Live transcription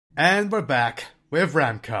And we're back with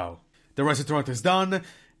Remco. The race of Toronto is done,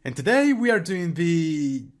 and today we are doing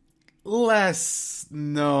the less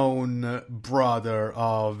known brother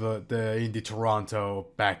of the Indy Toronto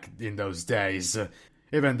back in those days,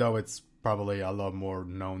 even though it's probably a lot more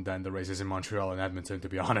known than the races in Montreal and Edmonton, to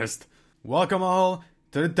be honest. Welcome all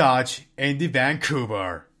to the Dodge Indy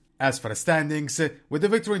Vancouver. As for the standings, with the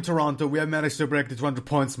victory in Toronto, we have managed to break the 200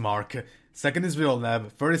 points mark. Second is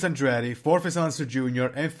Villeneuve, third is Andretti, fourth is Alonso Jr.,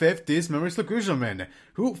 and fifth is Maurice Lukushilman,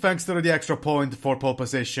 who, thanks to the extra point for pole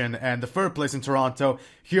position and the third place in Toronto,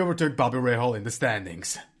 he overtook Bobby Rahal in the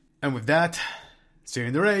standings. And with that, see you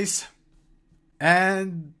in the race.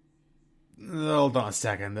 And hold on a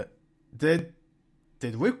second. Did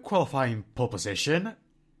we qualify in pole position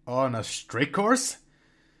on a street course?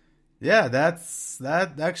 Yeah, that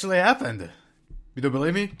actually happened. You don't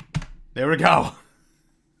believe me? There we go.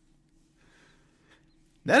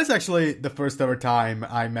 That is actually the first ever time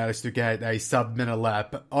I managed to get a sub-minute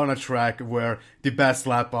lap on a track where the best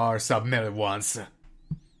lap are sub-minute ones.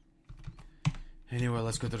 Anyway,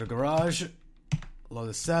 let's go to the garage. Load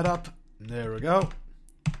the setup. There we go.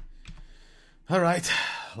 Alright,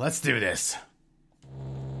 let's do this.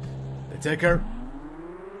 The ticker.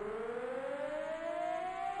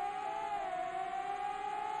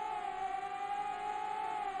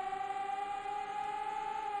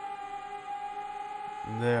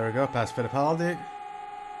 There we go, past Fittipaldi.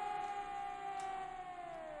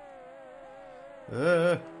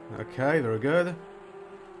 Okay, very good.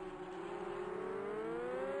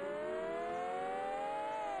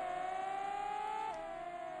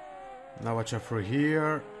 Now watch out through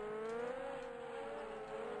here.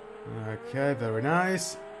 Okay, very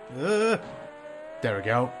nice. There we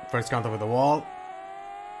go, first contact with the wall.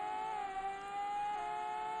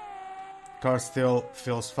 Car still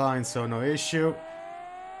feels fine, so no issue.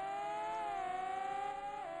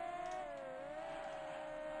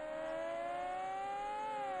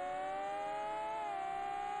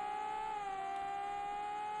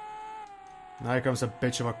 Now here comes a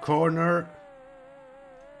bitch of a corner.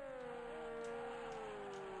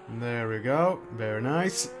 There we go. Very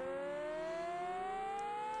nice.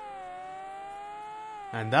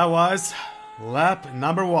 And that was lap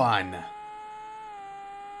number 1.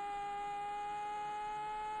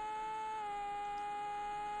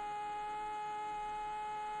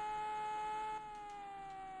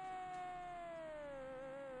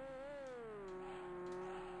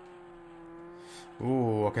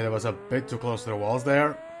 Ooh, okay, that was a bit too close to the walls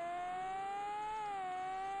there.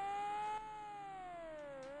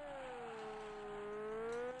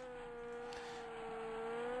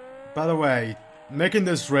 By the way, making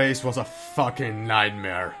this race was a fucking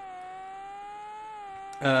nightmare.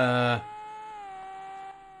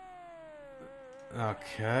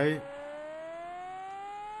 Okay.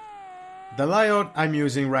 The layout I'm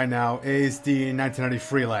using right now is the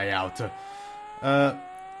 1993 layout.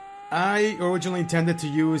 I originally intended to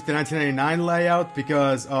use the 1989 layout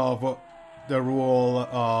because of the rule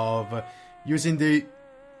of using the...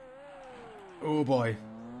 Oh boy.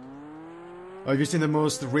 Of using the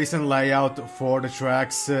most recent layout for the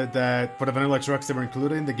tracks for the vanilla tracks that were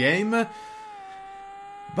included in the game.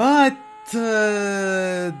 But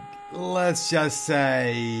let's just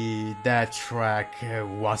say that track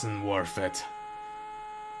wasn't worth it.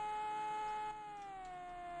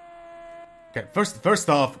 Okay, first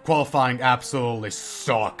off, qualifying absolutely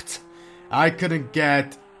sucked. I couldn't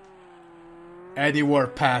get anywhere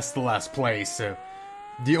past the last place.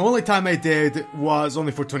 The only time I did was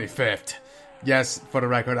only for 25th. Yes, for the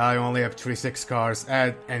record, I only have 36 cars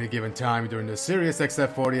at any given time during the series,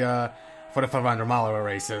 except for the 500 mile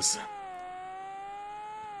races.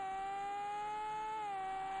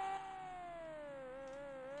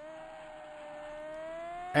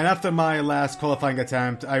 And after my last qualifying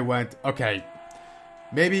attempt, I went, okay,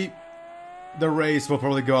 maybe the race will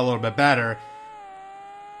probably go a little bit better.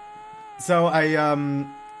 So I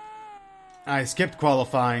skipped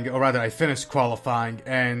qualifying, or rather I finished qualifying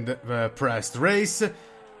and pressed race.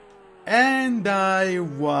 And I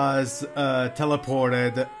was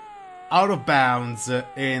teleported out of bounds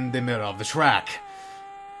in the middle of the track.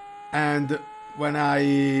 And when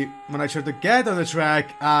I tried to get on the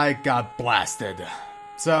track, I got blasted.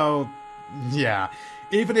 So, yeah,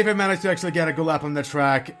 even if I managed to actually get a good lap on the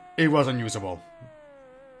track, it was unusable.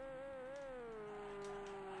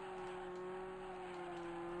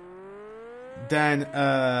 Then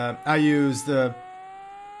I used the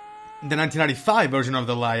 1995 version of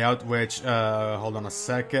the layout, which, hold on a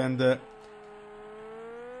second.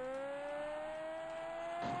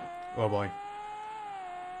 Oh boy.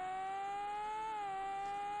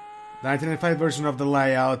 The 1995 version of the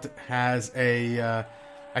layout has a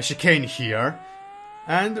chicane here,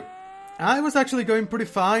 and I was actually going pretty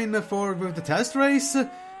fine with the test race,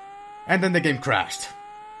 and then the game crashed.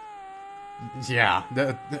 Yeah,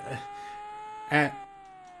 the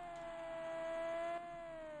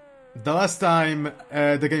last time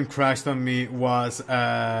the game crashed on me was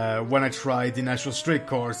when I tried the National Street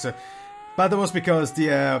Course, but that was because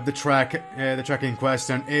the track in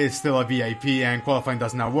question is still a VIP and qualifying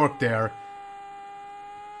does not work there.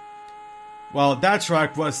 Well, that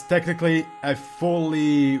track was technically a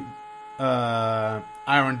fully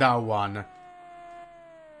ironed out one.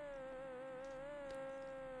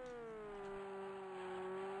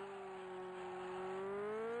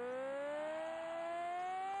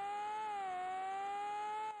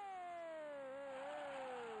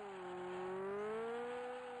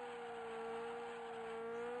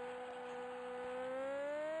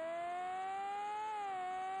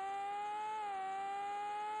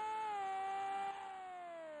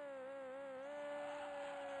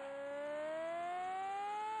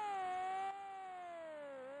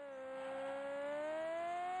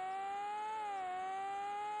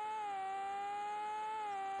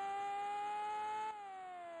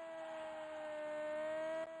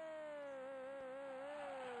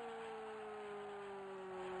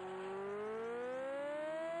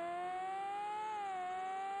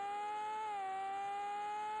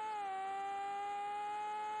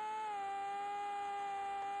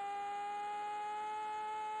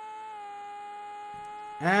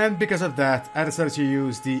 And because of that, I decided to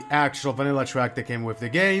use the actual vanilla track that came with the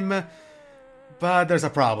game. But there's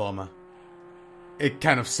a problem. It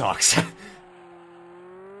kind of sucks.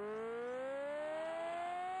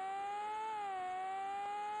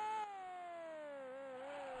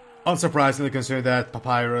 Unsurprisingly, considering that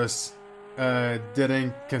Papyrus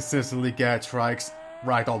didn't consistently get tracks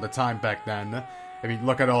right all the time back then. I mean,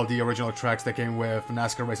 look at all the original tracks that came with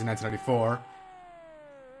NASCAR Race in 1994.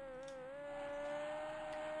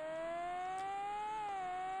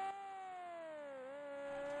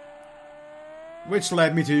 Which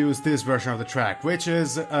led me to use this version of the track, which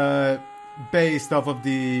is based off of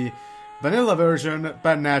the vanilla version,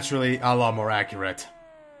 but naturally a lot more accurate.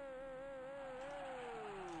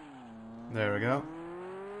 There we go.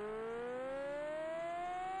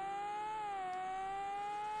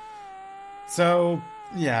 So,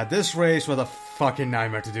 yeah, this race was a fucking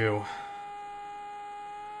nightmare to do.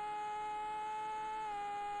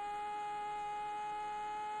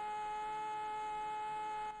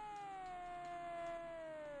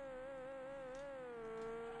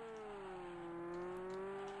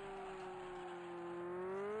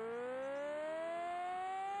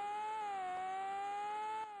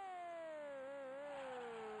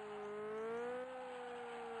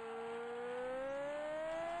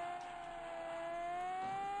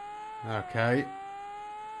 Okay.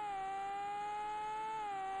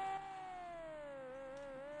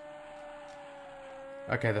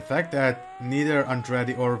 Okay, the fact that neither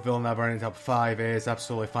Andretti or Villeneuve are in the top 5 is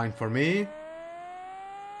absolutely fine for me.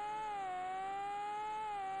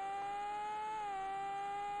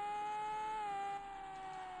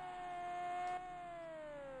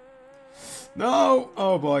 No!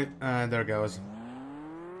 Oh boy, and there goes.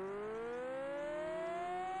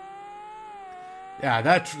 Yeah,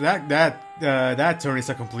 that turn is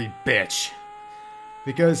a complete bitch.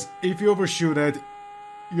 Because if you overshoot it,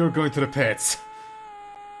 you're going to the pits.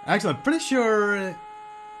 Actually, I'm pretty sure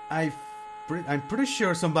I'm pretty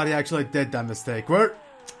sure somebody actually did that mistake. Where?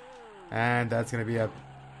 And that's gonna be a...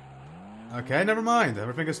 Okay, never mind.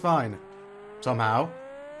 Everything is fine. Somehow.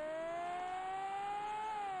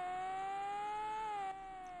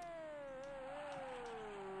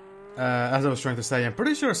 As I was trying to say, I'm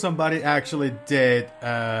pretty sure somebody actually did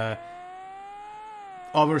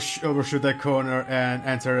overshoot that corner and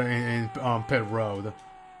enter in pit road.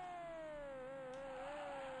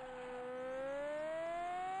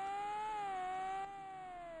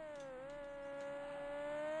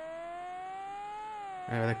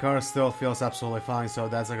 Anyway, the car still feels absolutely fine, so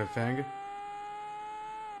that's a good thing.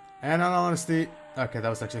 And in all honesty... Okay, that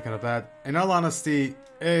was actually kind of bad. In all honesty,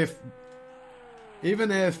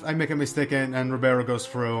 even if I make a mistake and Ribeiro goes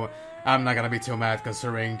through, I'm not gonna be too mad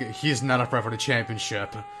considering he's not up for the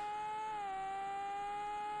championship.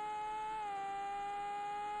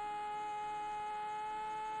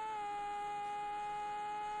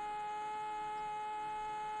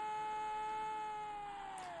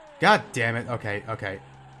 God damn it. Okay, okay.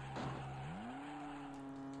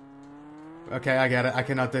 Okay, I get it. I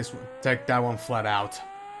cannot take that one flat out.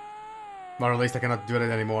 Or at least I cannot do it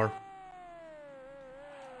anymore.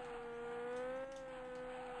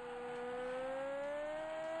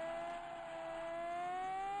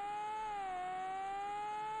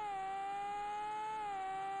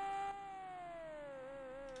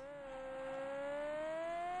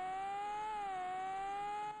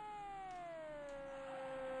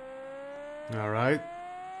 Alright.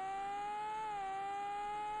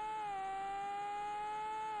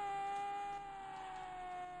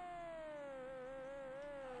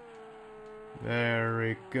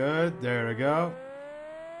 Very good. There we go.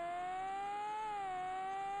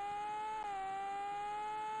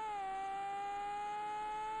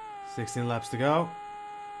 $16 laps to go.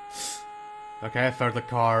 Okay, I felt the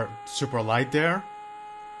car super light there.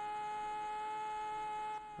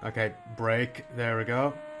 Okay, brake. There we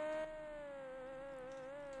go.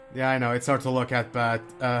 Yeah, I know, it's hard to look at, but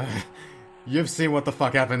you've seen what the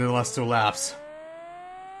fuck happened in the last 2 laps.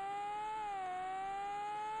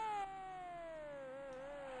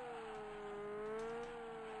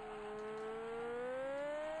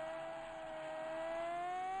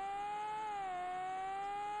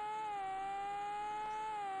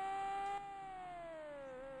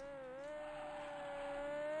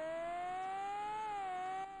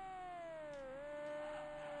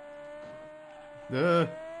 Ugh.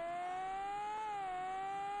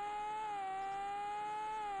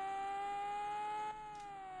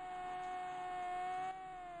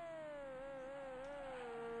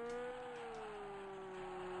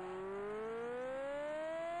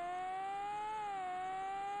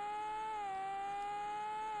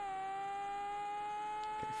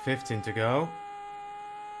 Okay, 15 to go.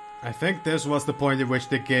 I think this was the point at which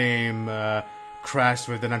the game crashed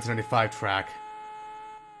with the 1995 track.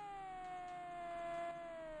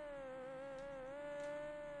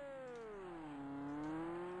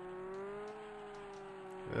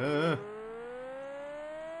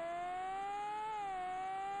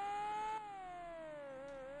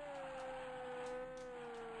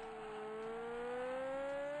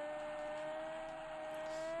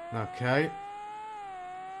 Okay.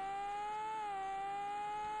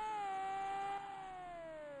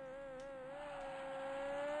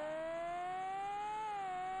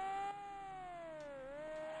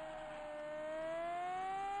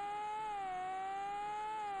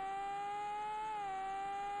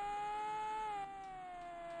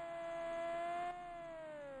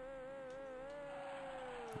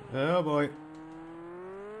 Oh boy.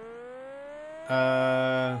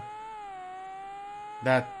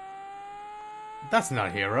 That's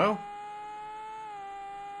not Hero.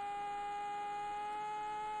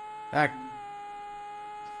 That...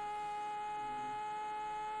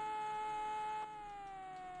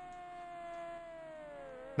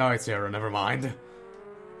 No, it's Hero, never mind.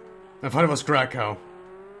 I thought it was Greco.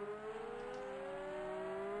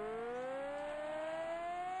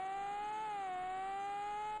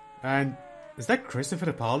 And is that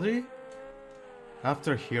Christopher Fittipaldi?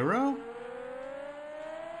 After Hero?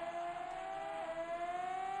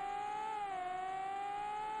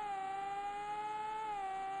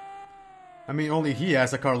 I mean, only he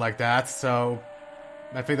has a car like that, so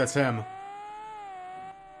I think that's him.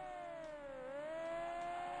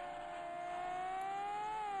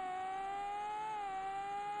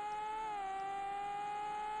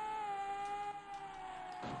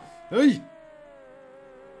 Hey!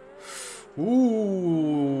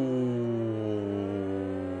 Ooh,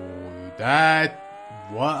 that...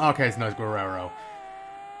 What? Okay, it's not Guerrero.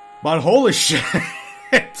 But holy shit!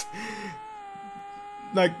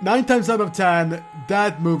 Like, 9 times out of 10,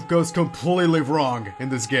 that move goes completely wrong in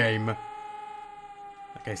this game.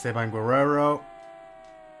 Okay, stay behind Guerrero.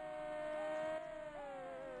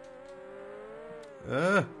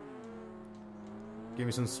 Give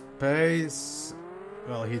me some space.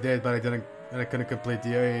 Well, he did, but I couldn't complete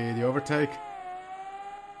the overtake.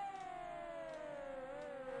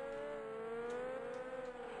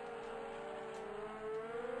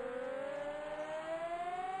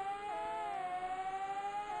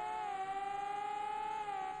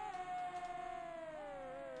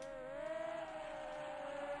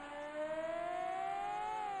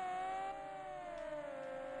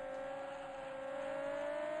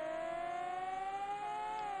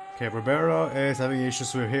 Okay, Ribeiro is having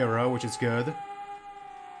issues with Hero, which is good.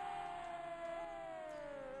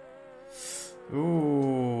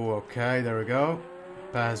 Ooh, okay, there we go.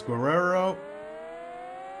 Pass Guerrero.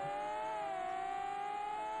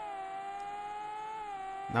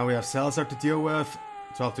 Now we have Salazar to deal with.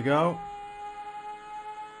 12 to go.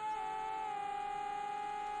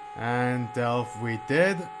 And Delph we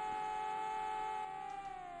did.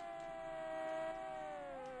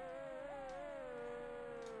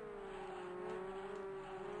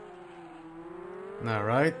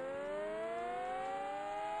 Alright.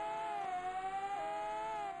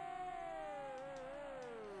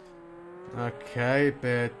 Okay,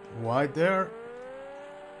 bit wide there.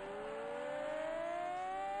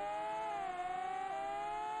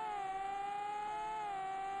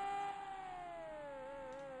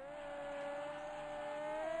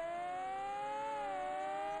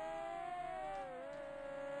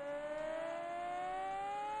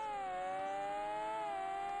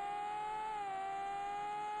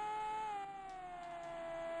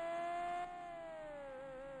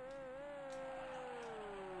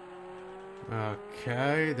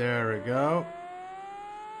 Okay, there we go.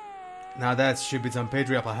 Now that should be some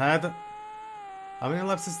Pedri up ahead. How many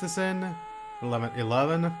laps is this in?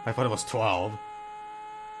 11? I thought it was 12.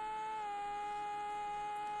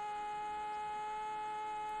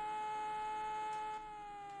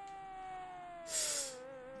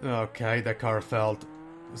 Okay, that car felt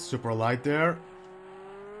super light there.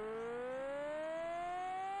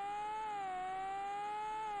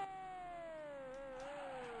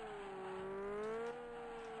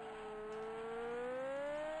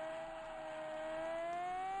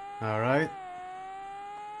 Alright.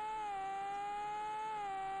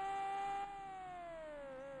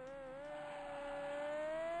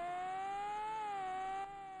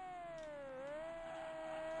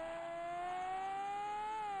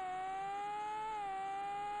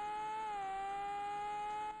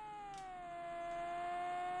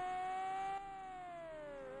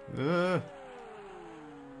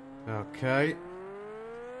 Okay.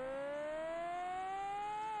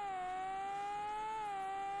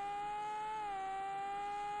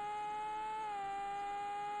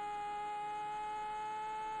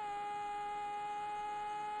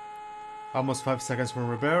 Almost 5 seconds from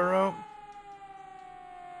Ribeiro.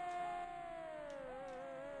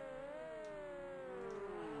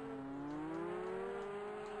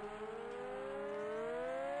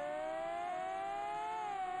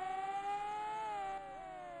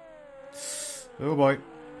 Oh boy.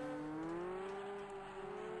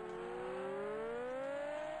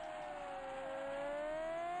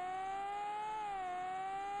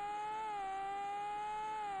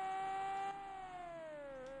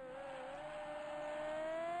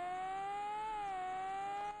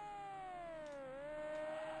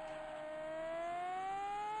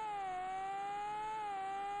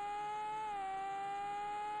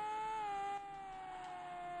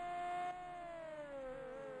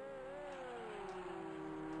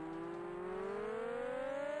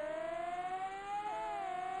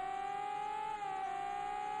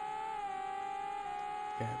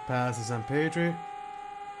 Okay, passes on Pedri.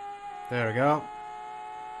 There we go.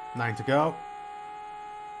 9 to go.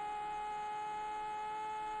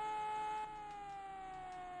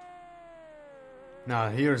 Now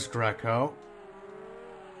here's Greco.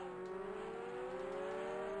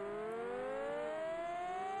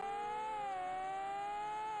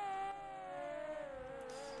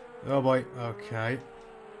 Oh boy, okay.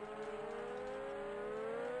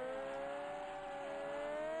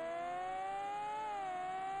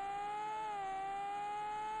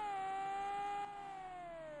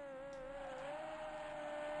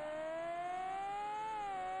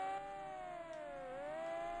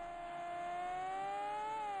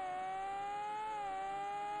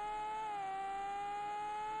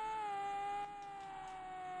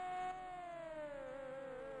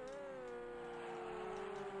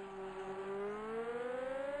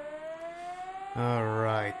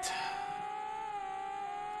 Alright.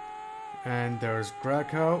 And there's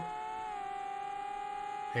Greco.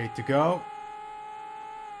 8 to go.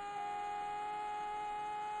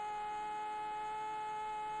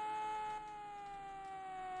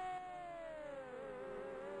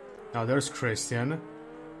 Now there's Christian.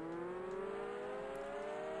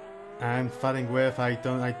 And fighting with I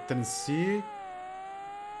didn't see.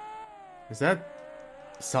 Is that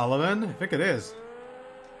Sullivan? I think it is.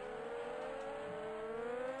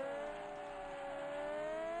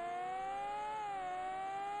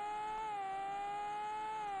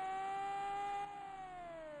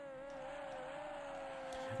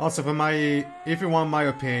 Also, if you want my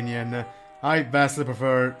opinion, I vastly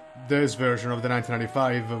prefer this version of the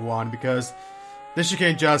 1995 one because this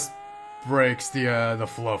chicane just breaks the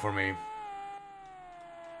flow for me.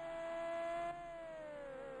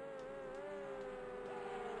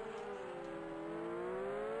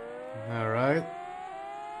 All right.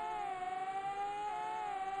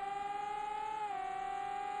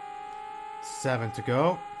 Seven to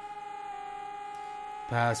go.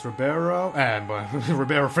 Past Ribeiro, and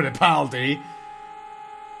Ribeiro for the penalty.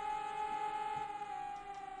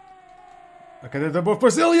 Okay, they're both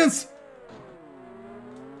Brazilians!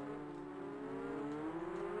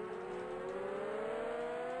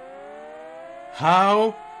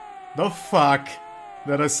 How the fuck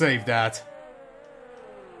did I save that?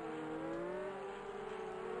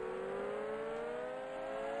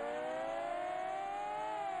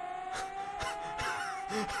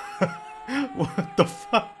 What the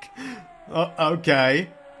fuck? Okay.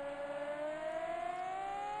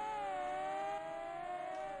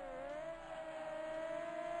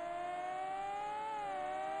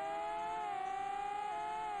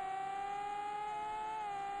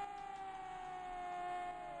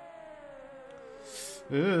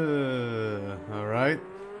 Alright.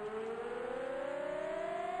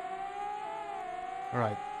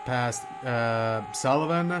 Alright, past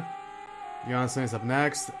Sullivan. Johansson is up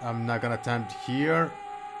next. I'm not gonna attempt here.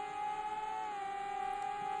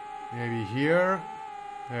 Maybe here.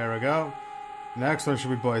 There we go. Next one should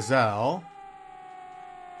be Boisel.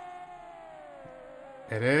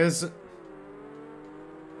 It is.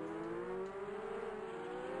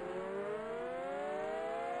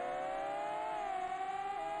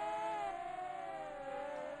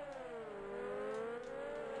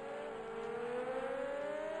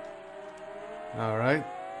 All right.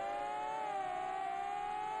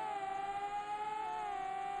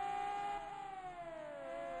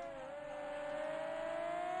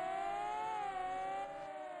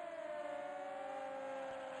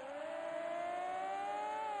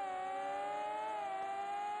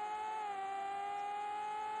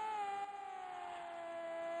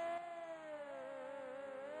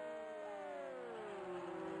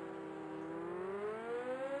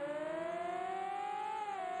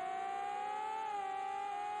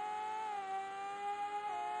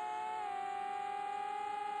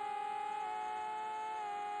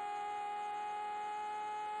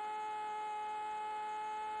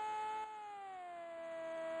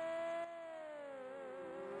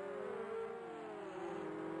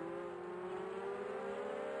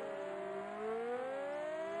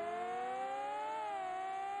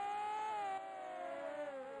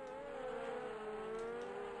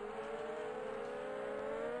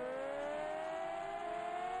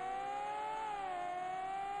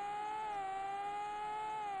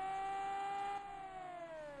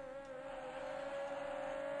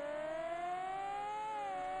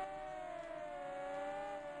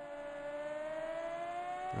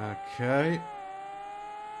 Okay.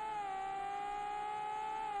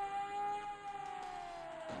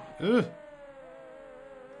 Ugh.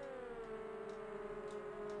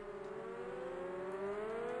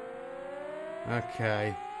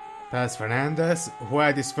 Okay. Past Fernandez, who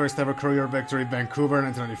had his first ever career victory in Vancouver in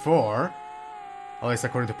 1994. At least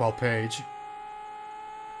according to Paul Page.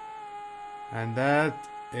 And that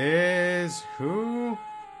is who?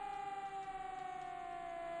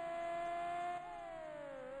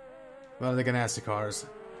 Well, the Ganassi cars.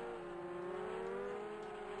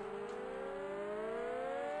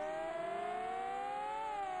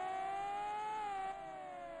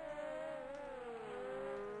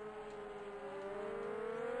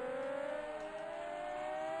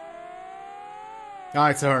 Oh,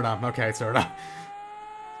 it's Erna. Okay, it's Erna.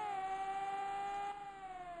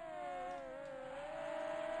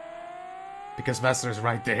 Because Vessler's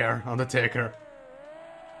right there on the ticker.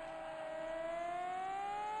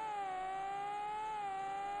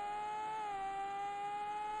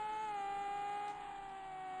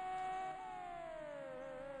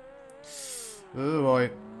 Oh boy.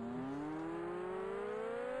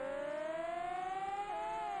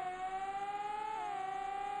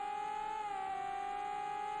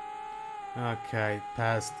 Okay,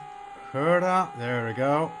 past Herda. There we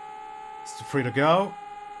go. It's free to go.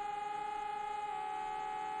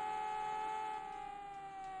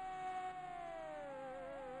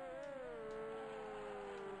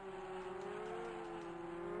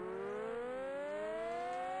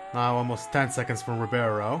 Now almost 10 seconds from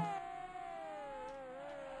Ribeiro.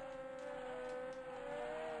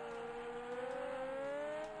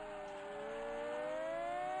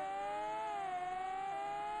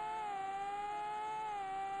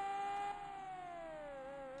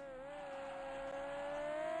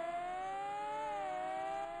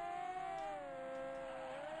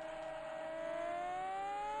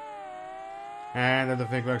 And I don't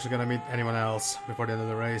think we're actually gonna meet anyone else before the end of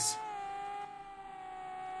the race.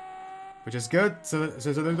 Which is good, so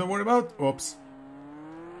something to worry about. Oops.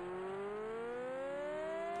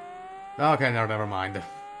 Okay, no, never mind.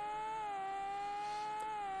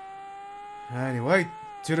 Anyway,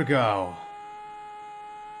 2 to go.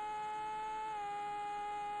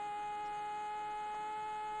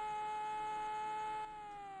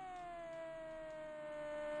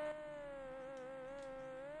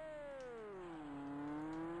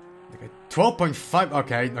 Okay, 12.5.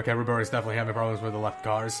 Okay, Ribeiro is definitely having problems with the left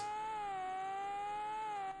cars.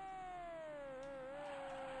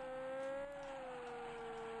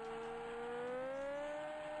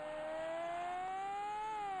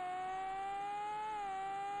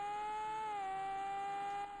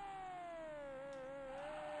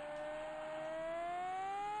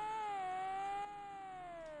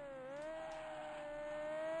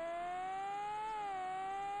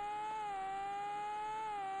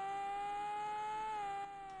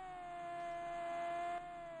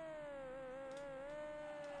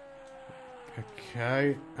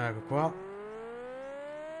 Ok, ecco qua.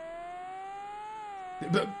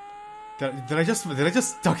 Did I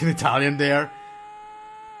just talk in Italian there?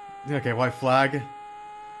 Okay, white flag.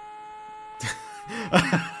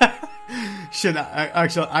 Shit,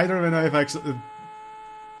 actually, I don't even know if actually...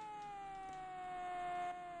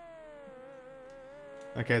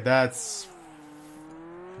 Okay, that's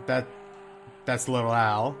little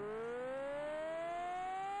Al.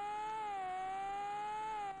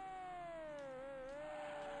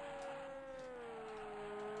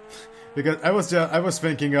 Because I was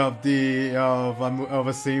thinking of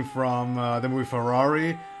a scene from the movie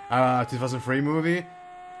Ferrari, 2003 movie,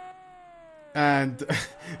 and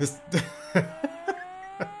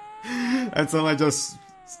and so I just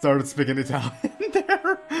started speaking Italian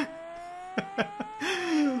there.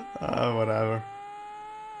 Whatever.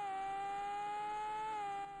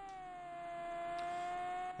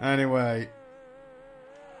 Anyway,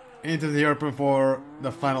 into the airport for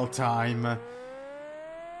the final time.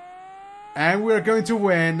 And we're going to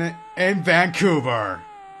win in Vancouver.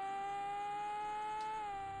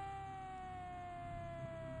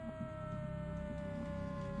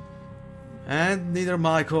 And neither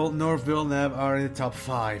Michael nor Villeneuve are in the top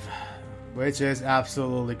 5, which is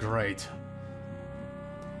absolutely great.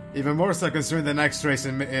 Even more so considering the next race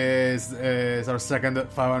is our second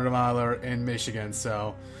 500 miler in Michigan,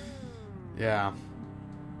 so yeah.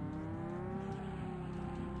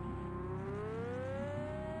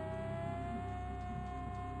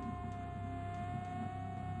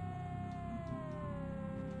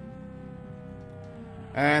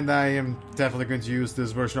 And I am definitely going to use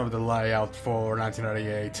this version of the layout for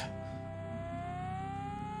 1998.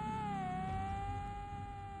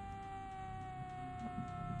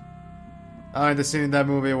 And the scene in that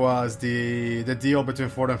movie was the deal between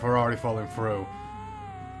Ford and Ferrari falling through.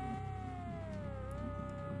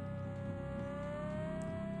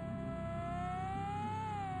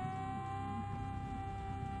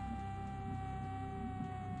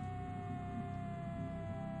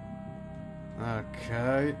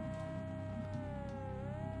 Okay.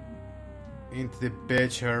 Into the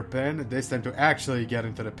bitch hairpin. This time to actually get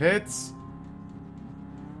into the pits.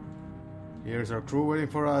 Here's our crew waiting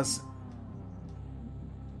for us.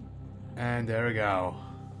 And there we go.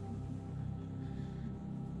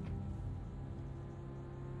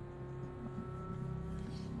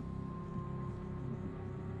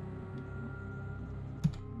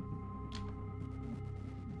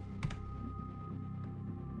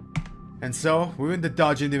 And so, we win the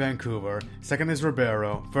Dodge Indy Vancouver. Second is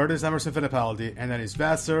Ribeiro, third is Emerson Fittipaldi, and then is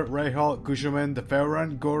Vassar, Rahal, Gushman,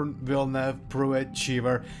 DeFerran, Gordon, Villeneuve, Pruitt,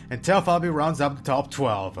 Cheever, and Teofalbi rounds up the top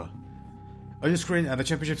 12. On your screen are the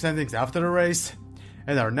championship standings after the race,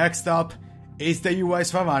 and our next stop is the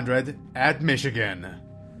US 500 at Michigan.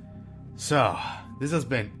 So, this has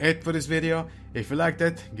been it for this video. If you liked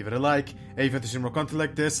it, give it a like, and if you want to see more content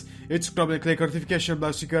like this, it's probably click notification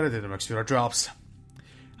bell so you get it in the next video drops.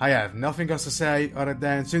 I have nothing else to say other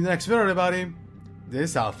than see you in the next video, everybody. This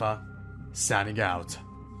is Alpha, signing out.